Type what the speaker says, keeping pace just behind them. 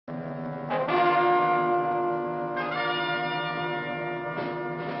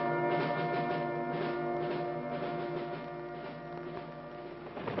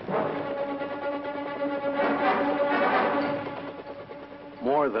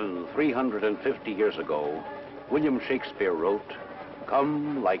than 350 years ago, William Shakespeare wrote,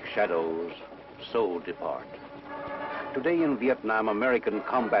 "Come like shadows, so depart." Today in Vietnam, American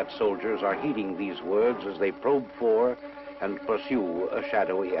combat soldiers are heeding these words as they probe for and pursue a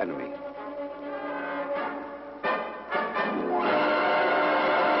shadowy enemy.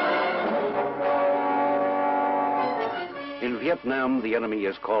 In Vietnam, the enemy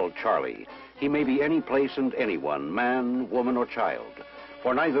is called Charlie. He may be any place and anyone, man, woman, or child.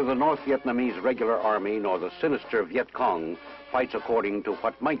 For neither the North Vietnamese regular army nor the sinister Viet-Cong fights according to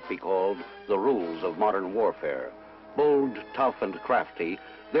what might be called the rules of modern warfare. Bold, tough, and crafty,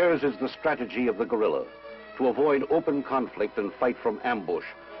 theirs is the strategy of the guerrilla, to avoid open conflict and fight from ambush,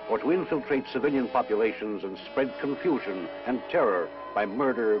 or to infiltrate civilian populations and spread confusion and terror by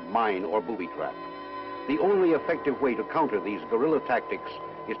murder, mine, or booby trap. The only effective way to counter these guerrilla tactics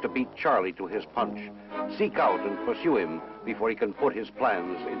is to beat Charlie to his punch, seek out and pursue him before he can put his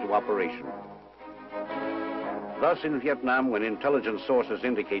plans into operation. Thus, in Vietnam, when intelligence sources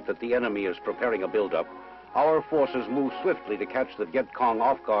indicate that the enemy is preparing a buildup, our forces move swiftly to catch the Viet-Cong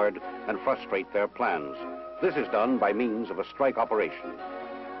off guard and frustrate their plans. This is done by means of a strike operation.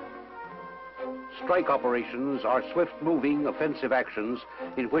 Strike operations are swift-moving offensive actions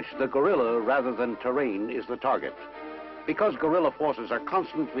in which the guerrilla rather than terrain is the target. Because guerrilla forces are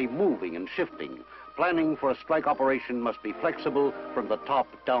constantly moving and shifting, planning for a strike operation must be flexible from the top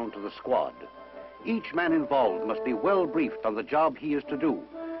down to the squad. Each man involved must be well briefed on the job he is to do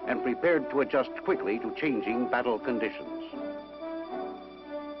and prepared to adjust quickly to changing battle conditions.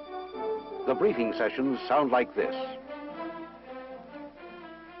 The briefing sessions sound like this.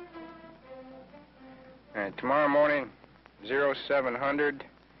 Tomorrow morning, 0700,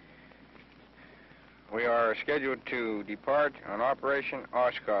 we are scheduled to depart on Operation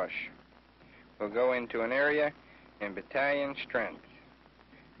Oshkosh. We'll go into an area in battalion strength.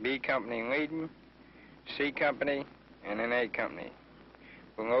 B Company leading, C Company, and an A Company.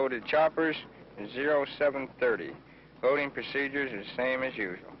 We'll load the choppers at 0730. Loading procedures are the same as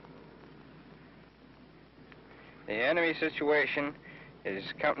usual. The enemy situation is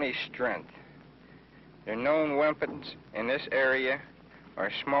company strength. Their known weapons in this area are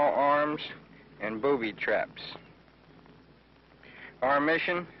small arms and booby traps. Our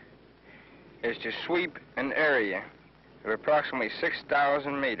mission is to sweep an area of approximately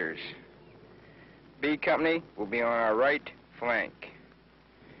 6,000 meters. B Company will be on our right flank.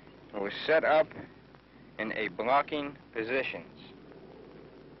 We'll set up in a blocking positions.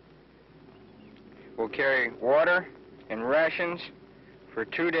 We'll carry water and rations for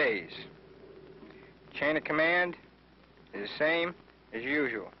 2 days. Chain of command is the same as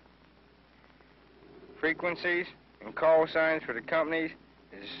usual. Frequencies and call signs for the companies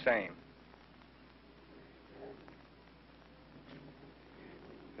is the same.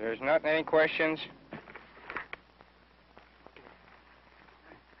 If there's not any questions,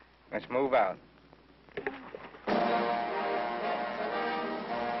 let's move out.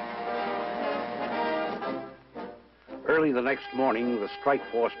 Early the next morning, the strike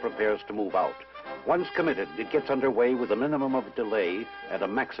force prepares to move out. Once committed, it gets underway with a minimum of delay and a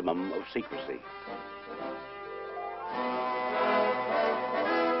maximum of secrecy.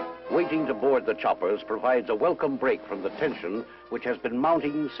 Waiting to board the choppers provides a welcome break from the tension which has been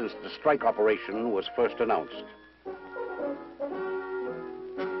mounting since the strike operation was first announced.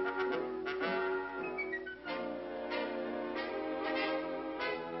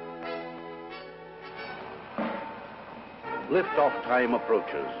 Liftoff time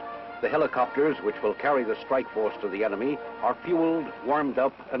approaches. The helicopters, which will carry the strike force to the enemy, are fueled, warmed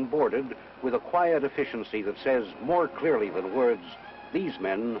up, and boarded with a quiet efficiency that says more clearly than words, these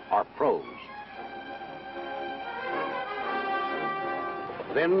men are pros.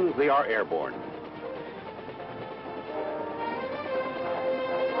 Then they are airborne.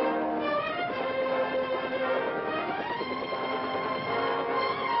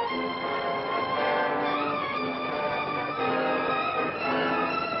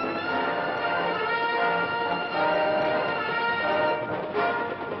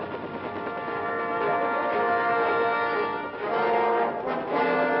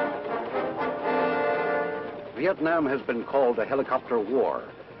 Vietnam has been called a helicopter war,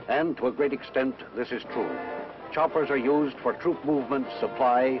 and to a great extent, this is true. Choppers are used for troop movement,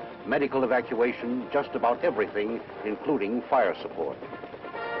 supply, medical evacuation, just about everything, including fire support.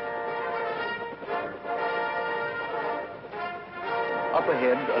 Up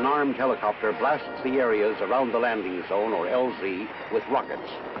ahead, an armed helicopter blasts the areas around the landing zone, or LZ, with rockets.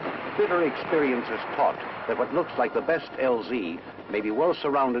 Bitter experience has taught that what looks like the best LZ may be well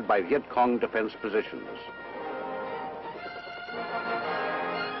surrounded by Viet-Cong defense positions.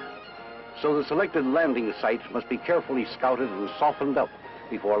 So the selected landing sites must be carefully scouted and softened up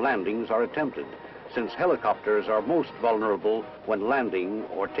before landings are attempted, since helicopters are most vulnerable when landing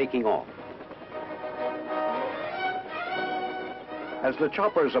or taking off. As the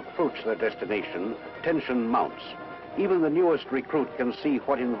choppers approach their destination, tension mounts. Even the newest recruit can see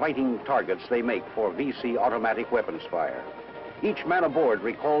what inviting targets they make for VC automatic weapons fire. Each man aboard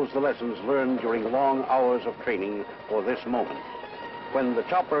recalls the lessons learned during long hours of training for this moment. When the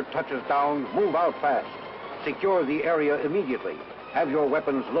chopper touches down, move out fast. Secure the area immediately. Have your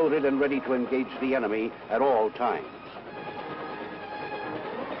weapons loaded and ready to engage the enemy at all times.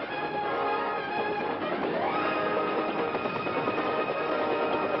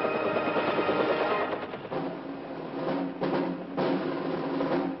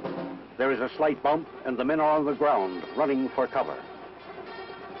 There is a slight bump, and the men are on the ground, running for cover.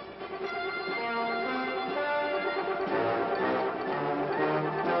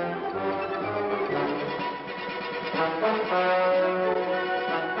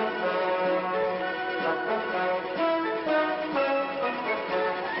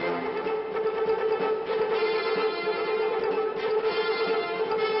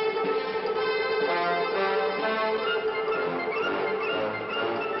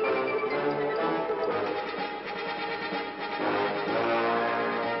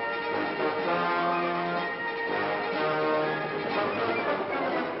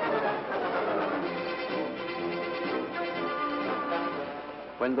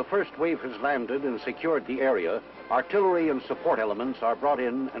 When the first wave has landed and secured the area, artillery and support elements are brought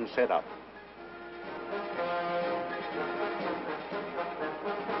in and set up.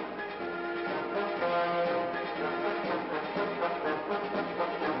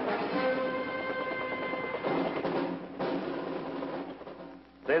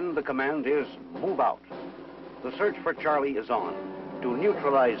 Then the command is move out. The search for Charlie is on, to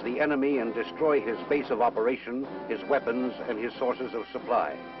neutralize the enemy and destroy his base of operation, his weapons, and his sources of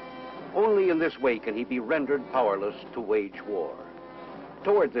supply. Only in this way can he be rendered powerless to wage war.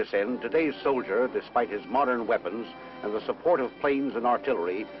 Toward this end, today's soldier, despite his modern weapons and the support of planes and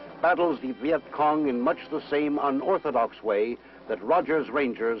artillery, battles the Viet-Cong in much the same unorthodox way that Rogers'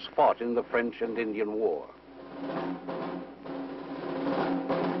 Rangers fought in the French and Indian War.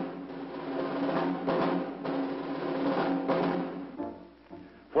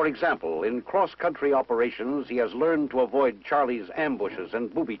 For example, in cross-country operations, he has learned to avoid Charlie's ambushes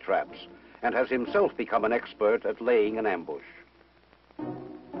and booby traps, and has himself become an expert at laying an ambush.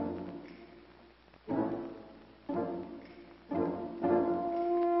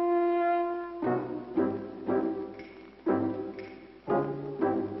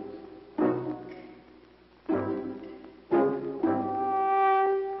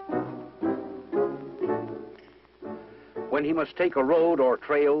 When he must take a road or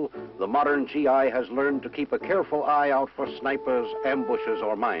trail, the modern GI has learned to keep a careful eye out for snipers, ambushes,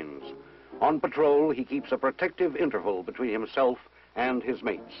 or mines. On patrol, he keeps a protective interval between himself and his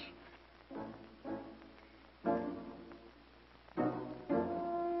mates.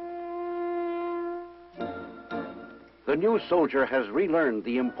 The new soldier has relearned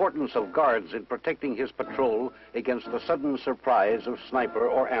the importance of guards in protecting his patrol against the sudden surprise of sniper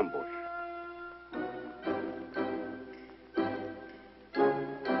or ambush.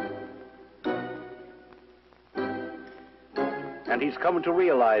 And he's come to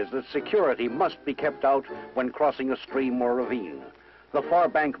realize that security must be kept out when crossing a stream or ravine. The far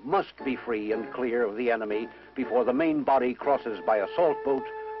bank must be free and clear of the enemy before the main body crosses by assault boat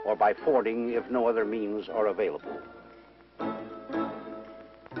or by fording if no other means are available.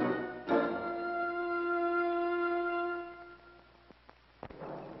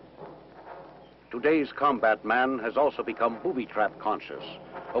 Today's combat man has also become booby trap conscious,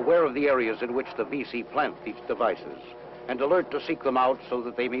 aware of the areas in which the VC plant these devices, and alert to seek them out so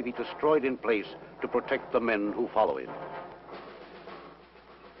that they may be destroyed in place to protect the men who follow him.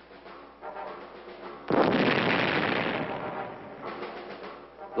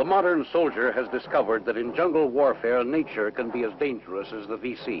 The modern soldier has discovered that in jungle warfare, nature can be as dangerous as the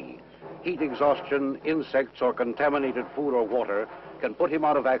VC. Heat exhaustion, insects, or contaminated food or water can put him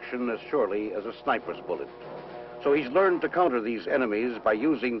out of action as surely as a sniper's bullet. So he's learned to counter these enemies by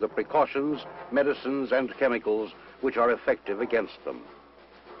using the precautions, medicines, and chemicals which are effective against them.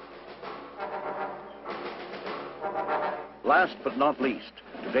 Last but not least,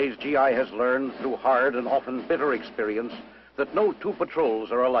 today's GI has learned through hard and often bitter experience that no two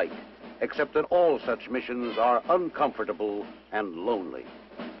patrols are alike, except that all such missions are uncomfortable and lonely.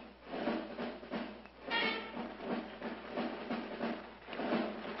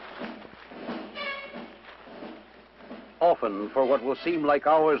 Often, for what will seem like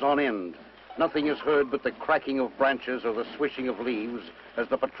hours on end, Nothing is heard but the cracking of branches or the swishing of leaves as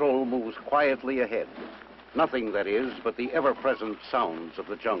the patrol moves quietly ahead. Nothing, that is, but the ever-present sounds of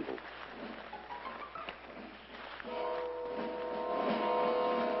the jungle.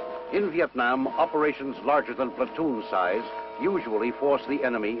 In Vietnam, operations larger than platoon size usually force the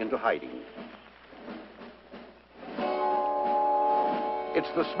enemy into hiding. It's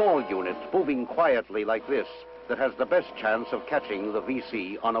the small unit moving quietly like this that has the best chance of catching the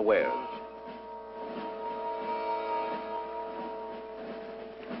VC unawares.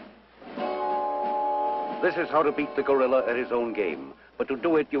 This is how to beat the guerrilla at his own game. But to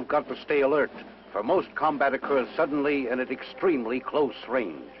do it, you've got to stay alert, for most combat occurs suddenly and at extremely close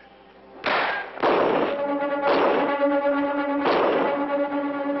range.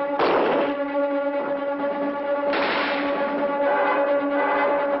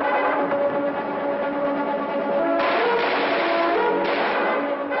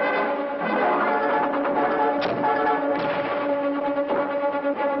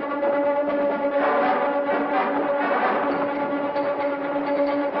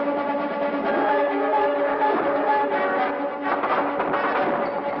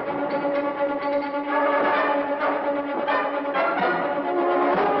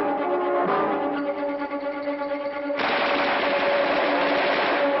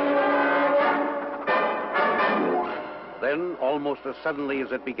 Then, almost as suddenly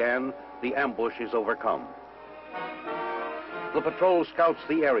as it began, the ambush is overcome. The patrol scouts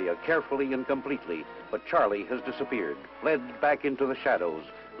the area carefully and completely, but Charlie has disappeared, fled back into the shadows,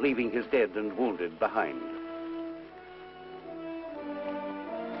 leaving his dead and wounded behind.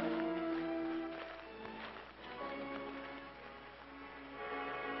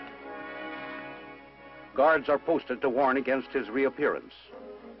 Guards are posted to warn against his reappearance.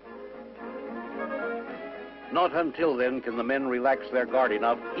 Not until then can the men relax their guard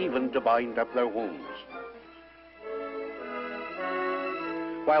enough even to bind up their wounds.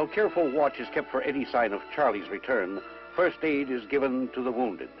 While careful watch is kept for any sign of Charlie's return, first aid is given to the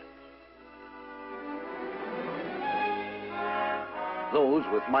wounded. Those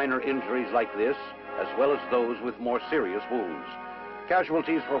with minor injuries like this, as well as those with more serious wounds.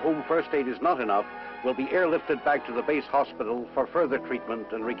 Casualties for whom first aid is not enough will be airlifted back to the base hospital for further treatment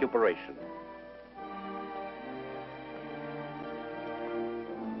and recuperation.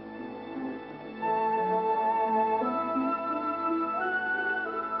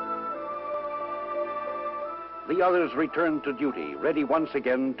 The others return to duty, ready once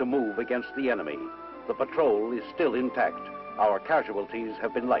again to move against the enemy. The patrol is still intact. Our casualties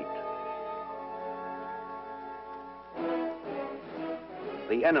have been light.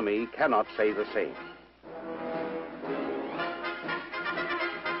 The enemy cannot say the same.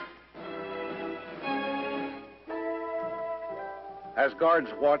 As guards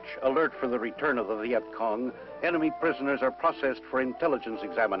watch, alert for the return of the Viet-Cong, enemy prisoners are processed for intelligence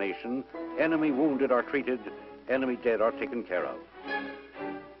examination, enemy wounded are treated, enemy dead are taken care of.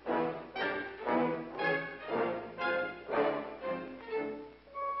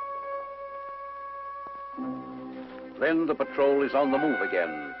 Then the patrol is on the move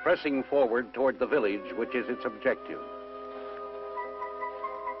again, pressing forward toward the village, which is its objective.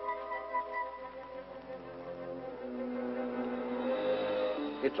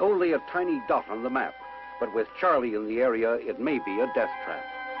 It's only a tiny dot on the map, but with Charlie in the area, it may be a death trap.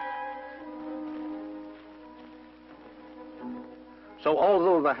 So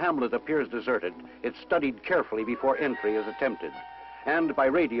although the hamlet appears deserted, it's studied carefully before entry is attempted. And by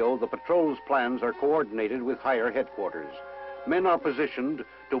radio, the patrol's plans are coordinated with higher headquarters. Men are positioned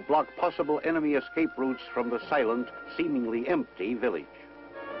to block possible enemy escape routes from the silent, seemingly empty village.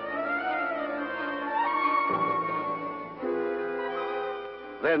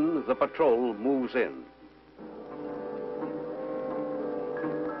 Then the patrol moves in.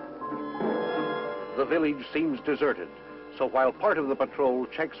 The village seems deserted, so while part of the patrol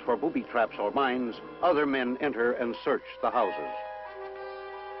checks for booby traps or mines, other men enter and search the houses.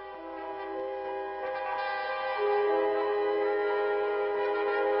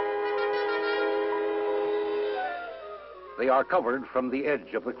 They are covered from the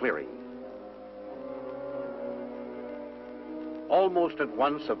edge of the clearing. Almost at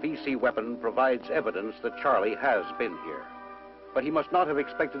once, a VC weapon provides evidence that Charlie has been here. But he must not have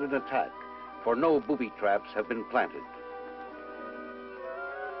expected an attack, for no booby traps have been planted.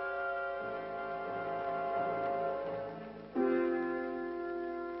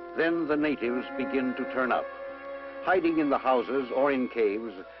 Then the natives begin to turn up. Hiding in the houses or in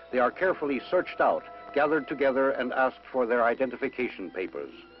caves, they are carefully searched out, gathered together and asked for their identification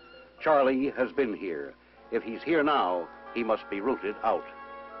papers. Charlie has been here. If he's here now, he must be rooted out.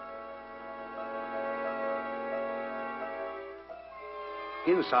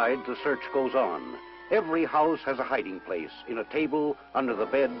 Inside, the search goes on. Every house has a hiding place, in a table, under the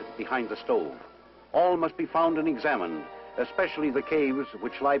bed, behind the stove. All must be found and examined, especially the caves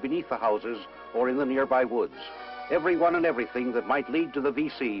which lie beneath the houses or in the nearby woods. Everyone and everything that might lead to the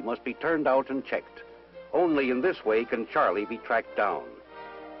VC must be turned out and checked. Only in this way can Charlie be tracked down.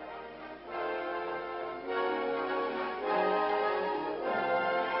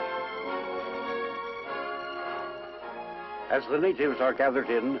 As the natives are gathered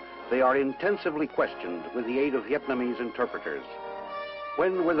in, they are intensively questioned with the aid of Vietnamese interpreters.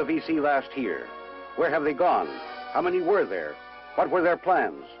 When were the VC last here? Where have they gone? How many were there? What were their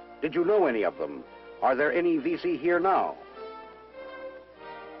plans? Did you know any of them? Are there any VC here now?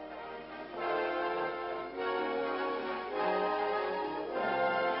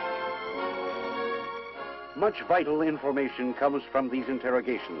 Much vital information comes from these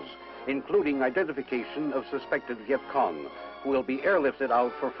interrogations, including identification of suspected Viet-Cong, who will be airlifted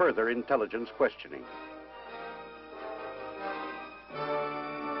out for further intelligence questioning.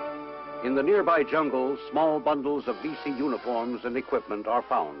 In the nearby jungle, small bundles of VC uniforms and equipment are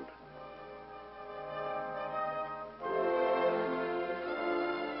found.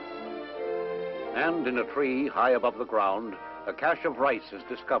 And in a tree high above the ground, a cache of rice is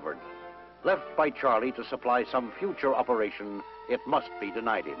discovered. Left by Charlie to supply some future operation, it must be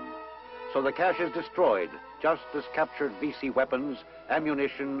denied him. So the cache is destroyed, just as captured VC weapons,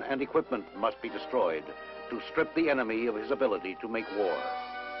 ammunition, and equipment must be destroyed to strip the enemy of his ability to make war.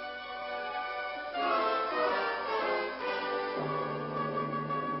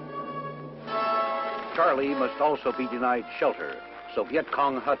 Charlie must also be denied shelter, so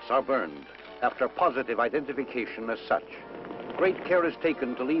Viet-Cong huts are burned, after positive identification as such. Great care is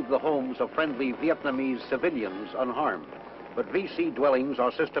taken to leave the homes of friendly Vietnamese civilians unharmed, but VC dwellings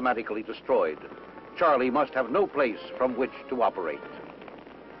are systematically destroyed. Charlie must have no place from which to operate.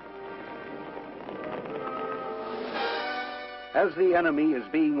 As the enemy is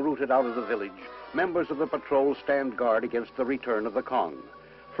being routed out of the village, members of the patrol stand guard against the return of the Cong.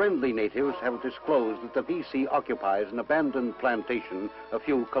 Friendly natives have disclosed that the VC occupies an abandoned plantation a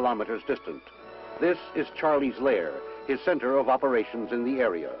few kilometers distant. This is Charlie's lair, his center of operations in the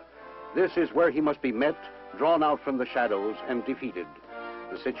area. This is where he must be met, drawn out from the shadows, and defeated.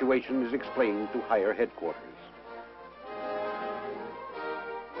 The situation is explained to higher headquarters.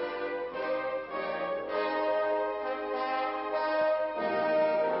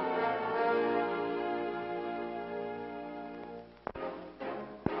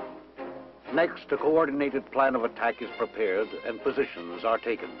 Next, a coordinated plan of attack is prepared and positions are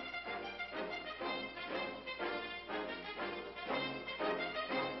taken.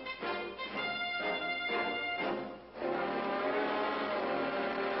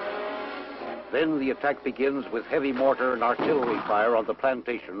 Then the attack begins with heavy mortar and artillery fire on the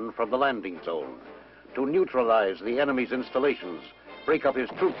plantation from the landing zone to neutralize the enemy's installations, break up his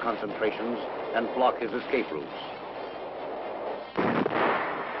troop concentrations, and block his escape routes.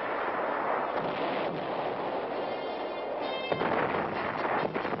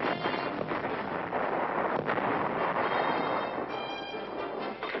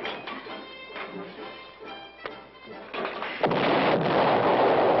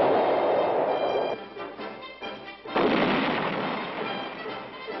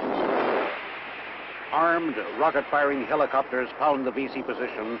 Armed, rocket-firing helicopters pound the VC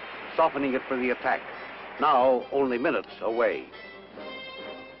position, softening it for the attack. Now, only minutes away.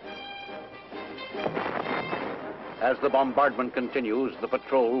 As the bombardment continues, the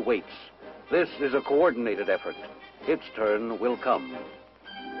patrol waits. This is a coordinated effort. Its turn will come.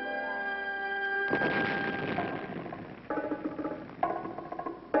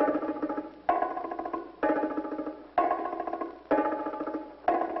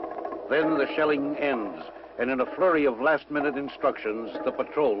 Then the shelling ends, and in a flurry of last-minute instructions, the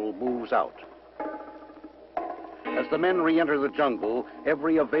patrol moves out. As the men re-enter the jungle,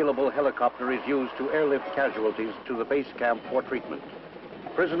 every available helicopter is used to airlift casualties to the base camp for treatment.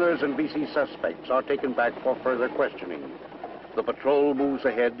 Prisoners and VC suspects are taken back for further questioning. The patrol moves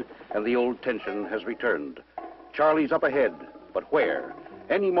ahead, and the old tension has returned. Charlie's up ahead, but where?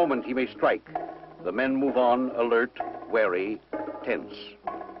 Any moment he may strike. The men move on, alert, wary, tense.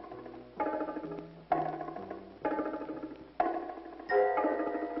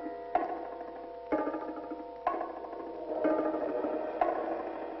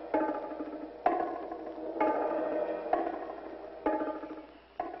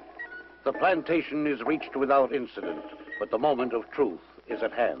 The plantation is reached without incident, but the moment of truth is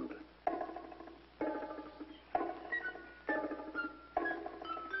at hand.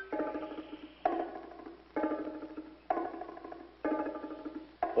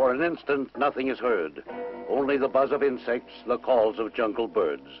 For an instant, nothing is heard. Only the buzz of insects, the calls of jungle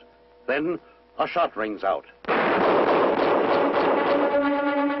birds. Then, a shot rings out.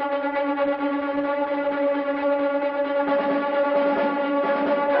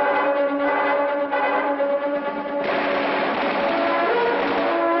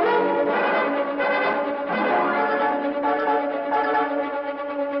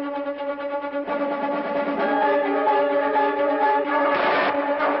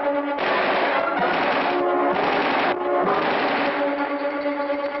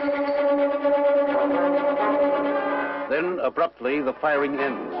 Abruptly, the firing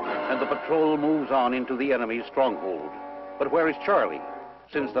ends, and the patrol moves on into the enemy's stronghold. But where is Charlie?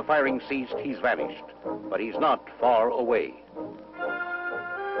 Since the firing ceased, he's vanished. But he's not far away.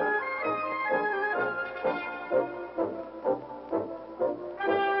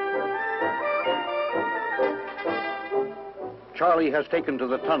 Charlie has taken to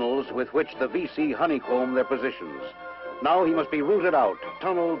the tunnels with which the VC honeycomb their positions. Now he must be rooted out,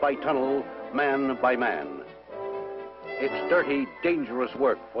 tunnel by tunnel, man by man. It's dirty, dangerous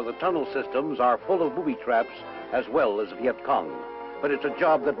work, for the tunnel systems are full of booby traps as well as Viet-Cong. But it's a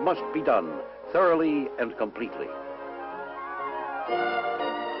job that must be done thoroughly and completely.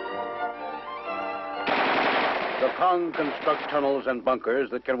 The Cong construct tunnels and bunkers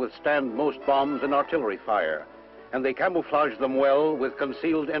that can withstand most bombs and artillery fire, and they camouflage them well with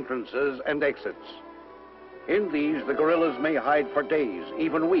concealed entrances and exits. In these, the guerrillas may hide for days,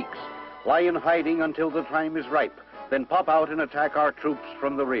 even weeks, lie in hiding until the time is ripe, then pop out and attack our troops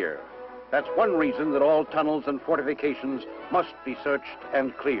from the rear. That's one reason that all tunnels and fortifications must be searched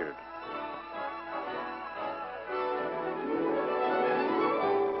and cleared.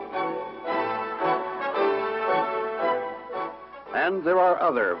 And there are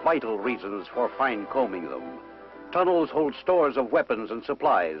other vital reasons for fine combing them. Tunnels hold stores of weapons and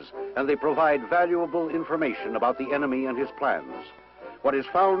supplies, and they provide valuable information about the enemy and his plans. What is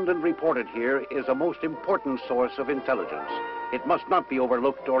found and reported here is a most important source of intelligence. It must not be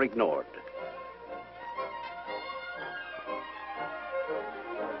overlooked or ignored.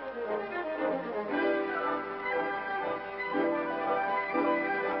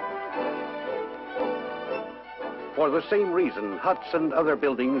 For the same reason, huts and other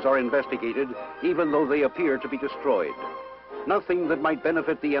buildings are investigated, even though they appear to be destroyed. Nothing that might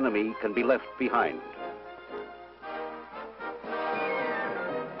benefit the enemy can be left behind.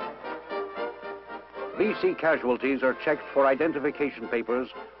 VC casualties are checked for identification papers,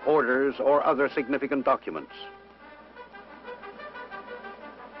 orders, or other significant documents.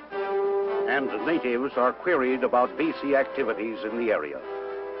 And natives are queried about VC activities in the area.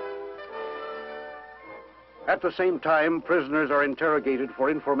 At the same time, prisoners are interrogated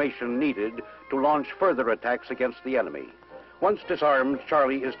for information needed to launch further attacks against the enemy. Once disarmed,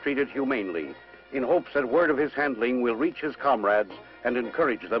 Charlie is treated humanely, in hopes that word of his handling will reach his comrades and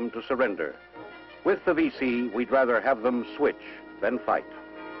encourage them to surrender. With the VC, we'd rather have them switch than fight.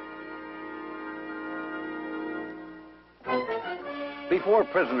 Before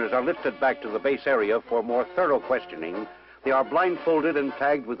prisoners are lifted back to the base area for more thorough questioning, they are blindfolded and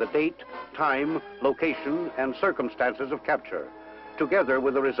tagged with the date, time, location, and circumstances of capture, together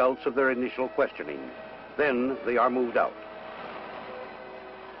with the results of their initial questioning. Then they are moved out.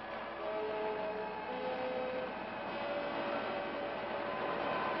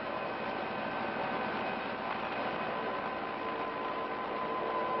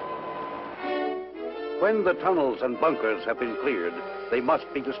 When the tunnels and bunkers have been cleared, they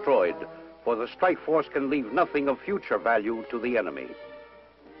must be destroyed, for the strike force can leave nothing of future value to the enemy.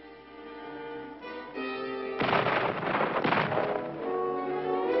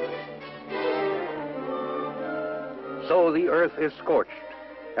 So the earth is scorched,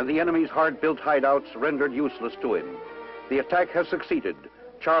 and the enemy's hard-built hideouts rendered useless to him. The attack has succeeded.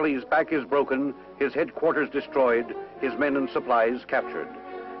 Charlie's back is broken, his headquarters destroyed, his men and supplies captured.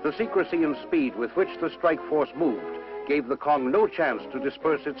 The secrecy and speed with which the strike force moved gave the Cong no chance to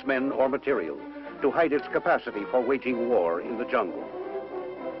disperse its men or material, to hide its capacity for waging war in the jungle.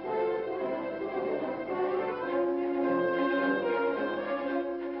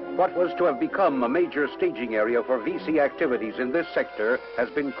 What was to have become a major staging area for VC activities in this sector has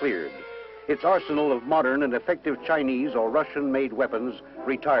been cleared. Its arsenal of modern and effective Chinese or Russian-made weapons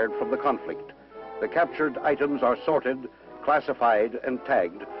retired from the conflict. The captured items are sorted, classified, and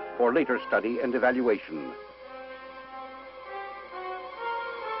tagged for later study and evaluation.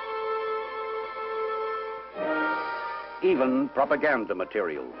 Even propaganda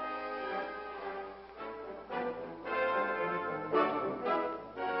material.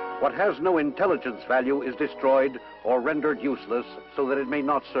 What has no intelligence value is destroyed or rendered useless so that it may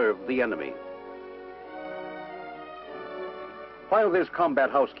not serve the enemy. While this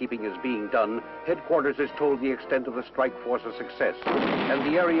combat housekeeping is being done, headquarters is told the extent of the strike force's success, and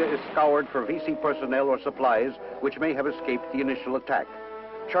the area is scoured for VC personnel or supplies which may have escaped the initial attack.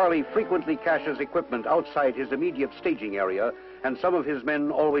 Charlie frequently caches equipment outside his immediate staging area, and some of his men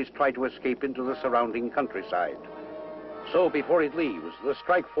always try to escape into the surrounding countryside. So before it leaves, the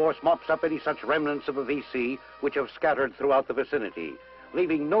strike force mops up any such remnants of the VC which have scattered throughout the vicinity,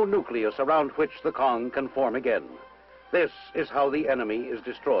 leaving no nucleus around which the Cong can form again. This is how the enemy is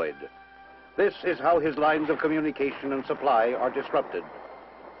destroyed. This is how his lines of communication and supply are disrupted.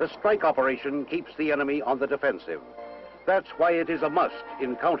 The strike operation keeps the enemy on the defensive. That's why it is a must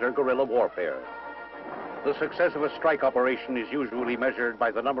in counter-guerrilla warfare. The success of a strike operation is usually measured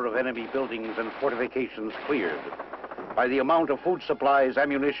by the number of enemy buildings and fortifications cleared, by the amount of food supplies,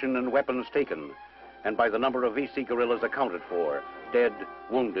 ammunition, and weapons taken, and by the number of VC guerrillas accounted for, dead,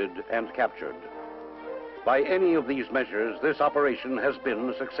 wounded, and captured. By any of these measures, this operation has been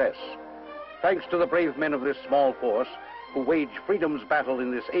a success. Thanks to the brave men of this small force who wage freedom's battle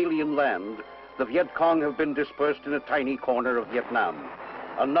in this alien land, the Viet-Cong have been dispersed in a tiny corner of Viet Nam.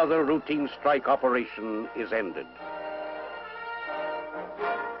 Another routine strike operation is ended.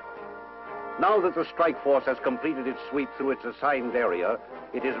 Now that the strike force has completed its sweep through its assigned area,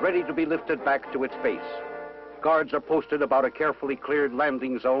 it is ready to be lifted back to its base. Guards are posted about a carefully cleared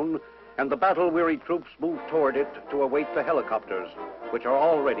landing zone, and the battle-weary troops move toward it to await the helicopters, which are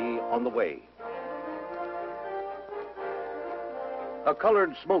already on the way. A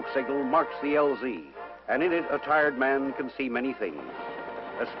colored smoke signal marks the LZ, and in it a tired man can see many things.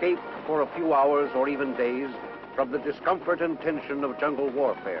 Escape for a few hours or even days from the discomfort and tension of jungle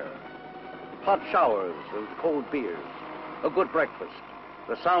warfare. Hot showers and cold beers, a good breakfast,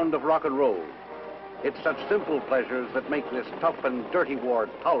 the sound of rock and roll. It's such simple pleasures that make this tough and dirty war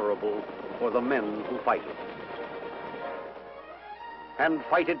tolerable for the men who fight it. And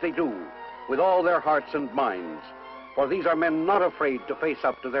fight it they do, with all their hearts and minds, for these are men not afraid to face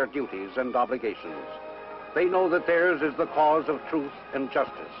up to their duties and obligations. They know that theirs is the cause of truth and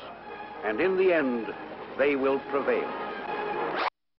justice, and in the end, they will prevail.